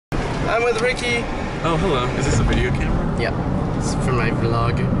I'm with Ricky. Oh, hello. Is this a video camera? Yeah, it's for my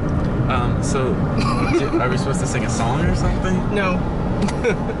vlog. So, are we supposed to sing a song or something? No.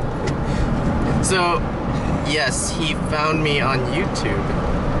 So, yes, he found me on YouTube.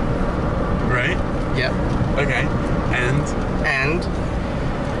 Right? Yep. Okay. And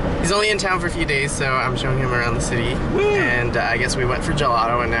he's only in town for a few days, so I'm showing him around the city. Woo. And I guess we went for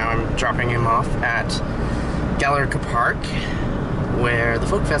gelato, and now I'm dropping him off at Galerica Park, where the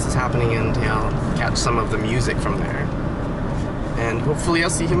Folk Fest is happening, and I'll catch some of the music from there. And hopefully I'll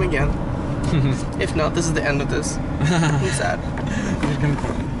see him again. If not, this is the end of this. I'm sad.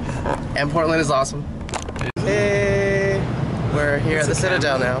 And Portland is awesome. Hey! We're here at the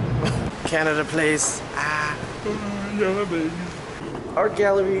Citadel now. Canada Place. Art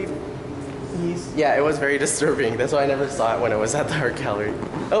gallery. Yeah, it was very disturbing. That's why I never saw it when it was at the art gallery.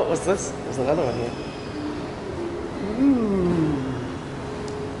 Oh, what's this? There's another one here. Ooh.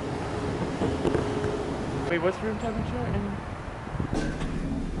 Wait, what's room temperature?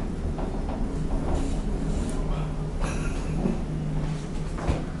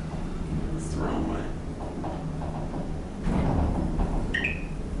 It's the wrong way.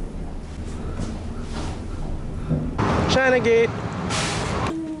 China Gate.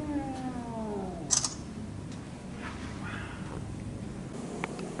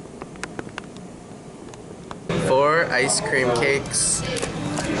 Four ice cream cakes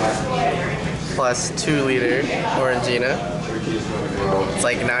plus 2-liter Orangina. It's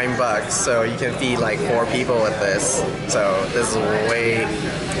like $9, so you can feed like 4 people with this. So this is way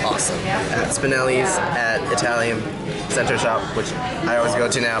awesome. At Spinelli's at Italian Center Shop, which I always go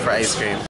to now for ice cream.